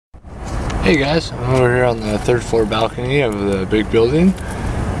Hey guys, I'm over here on the 3rd floor balcony of the big building,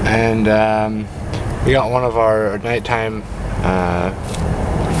 and we got one of our nighttime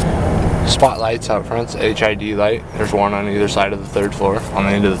spotlights out front. It's HID light. There's one on either side of the 3rd floor, on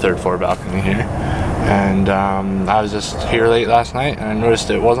the end of the 3rd floor balcony here. And I was just here late last night and I noticed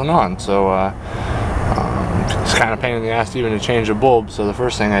it wasn't on, so it's kind of a pain in the ass even to change the bulb. So the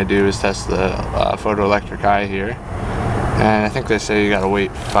first thing I do is test the photoelectric eye here. And I think they say you gotta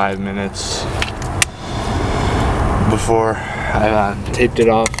wait 5 minutes before I taped it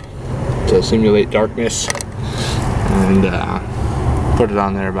off to simulate darkness, and put it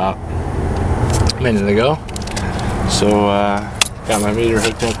on there about a minute ago. So got my meter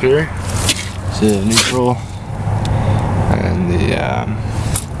hooked up here to the neutral and the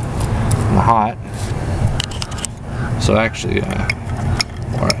hot. So actually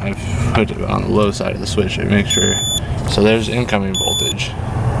I've put it on the low side of the switch to make sure. So there's incoming voltage.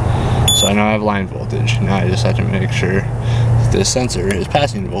 So I know I have line voltage. Now I just have to make sure that this sensor is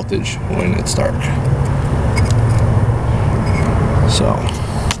passing voltage when it's dark. So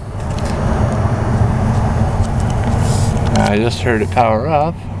I just heard it power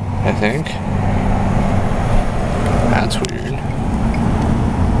up, I think. That's weird.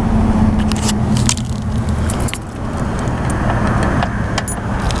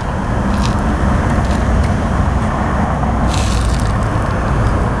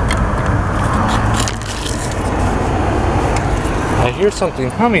 I hear something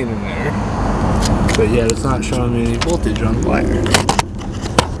humming in there, but yet it's not showing me any voltage on the wire.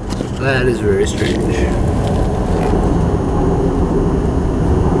 That is very strange.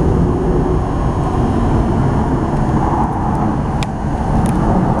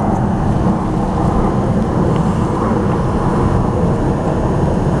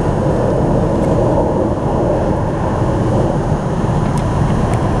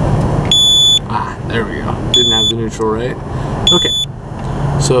 Ah, there we go. Didn't have the neutral right. Okay.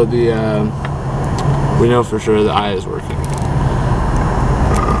 So we know for sure the eye is working.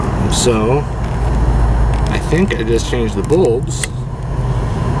 So I think I just changed the bulbs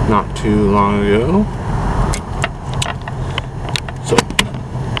not too long ago. So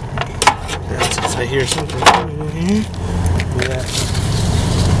since I hear something coming in here, yeah.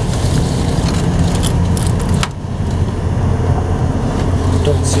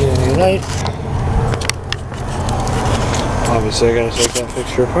 Don't see any light. Obviously I gotta take that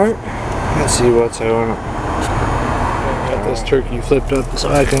fixture apart and see what's going on. Got this turkey flipped up so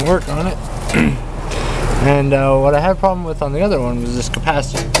I can work on it. And what I had a problem with on the other one was this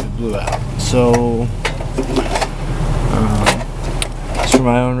capacitor that blew out. So just for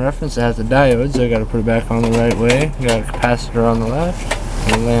my own reference, it has the diode, so I gotta put it back on the right way. You got a capacitor on the left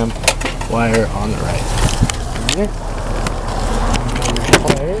and a lamp wire on the right. Alright.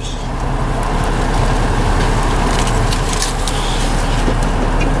 Pliers.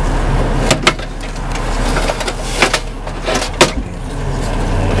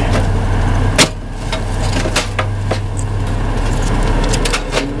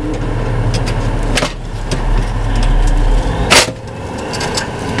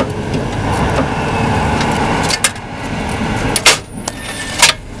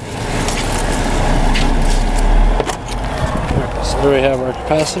 Here we have our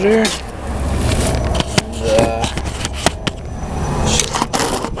capacitor, and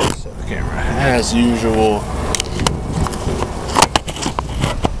set the camera as usual.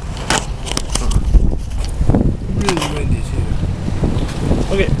 Really windy too.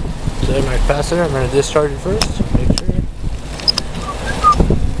 Okay, so there's my capacitor. I'm going to discharge it first. Make sure.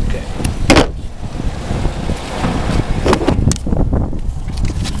 Okay.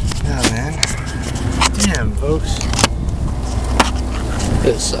 Now then, damn folks.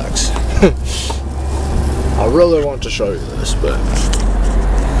 This sucks. I really want to show you this, but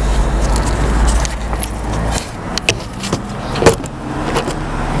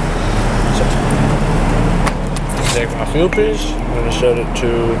so, take my field piece. I'm going to set it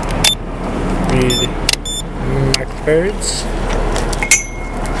to read microfarads,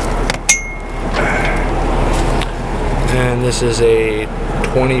 and this is a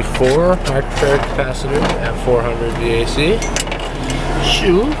 24 microfarad capacitor at 400 VAC.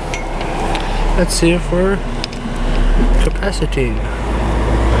 Shoot. Let's see if we're capacitating.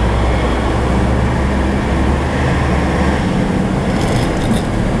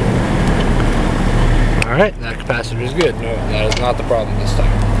 Alright, that capacitor is good. No, that is not the problem this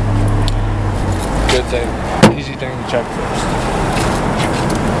time. Good thing. Easy thing to check first.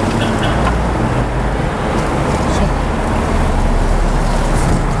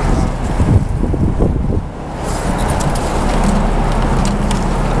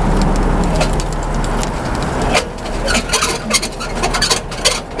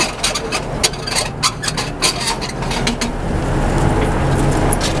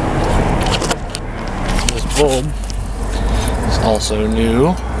 also new.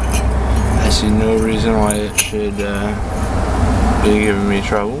 I see no reason why it should be giving me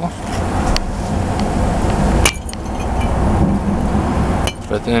trouble.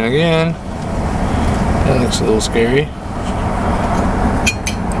 But then again, that looks a little scary.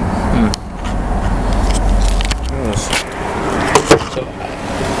 So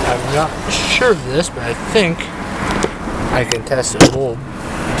I'm not sure of this, but I think I can test a bulb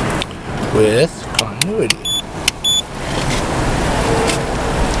with continuity.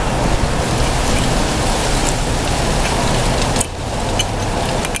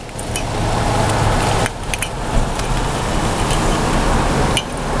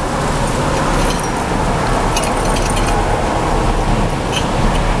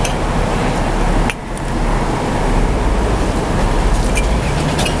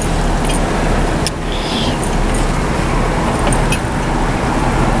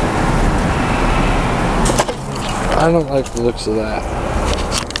 I don't like the looks of that.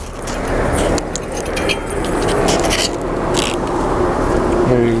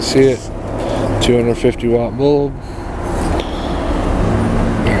 There you can see it. 250 watt bulb.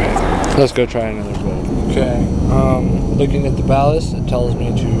 Alright, let's go try another bulb. Okay, looking at the ballast, it tells me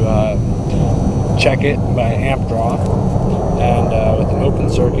to check it by amp draw. And with an open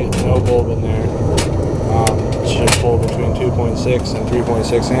circuit, no bulb in there, it should pull between 2.6 and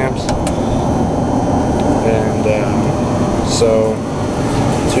 3.6 amps. And so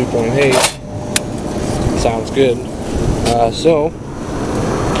 2.8 sounds good. So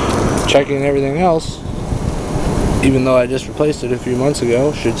checking everything else, even though I just replaced it a few months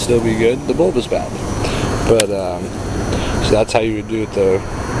ago, should still be good. The bulb is bad, but so that's how you would do it the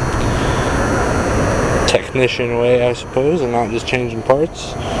technician way, I suppose, and not just changing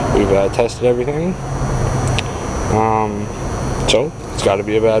parts. We've tested everything, so it's got to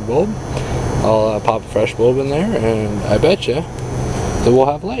be a bad bulb. I'll pop a fresh bulb in there, and I bet you that we'll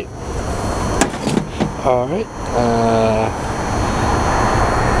have light. Alright,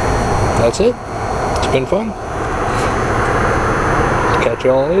 that's it. It's been fun. Catch you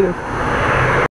all later.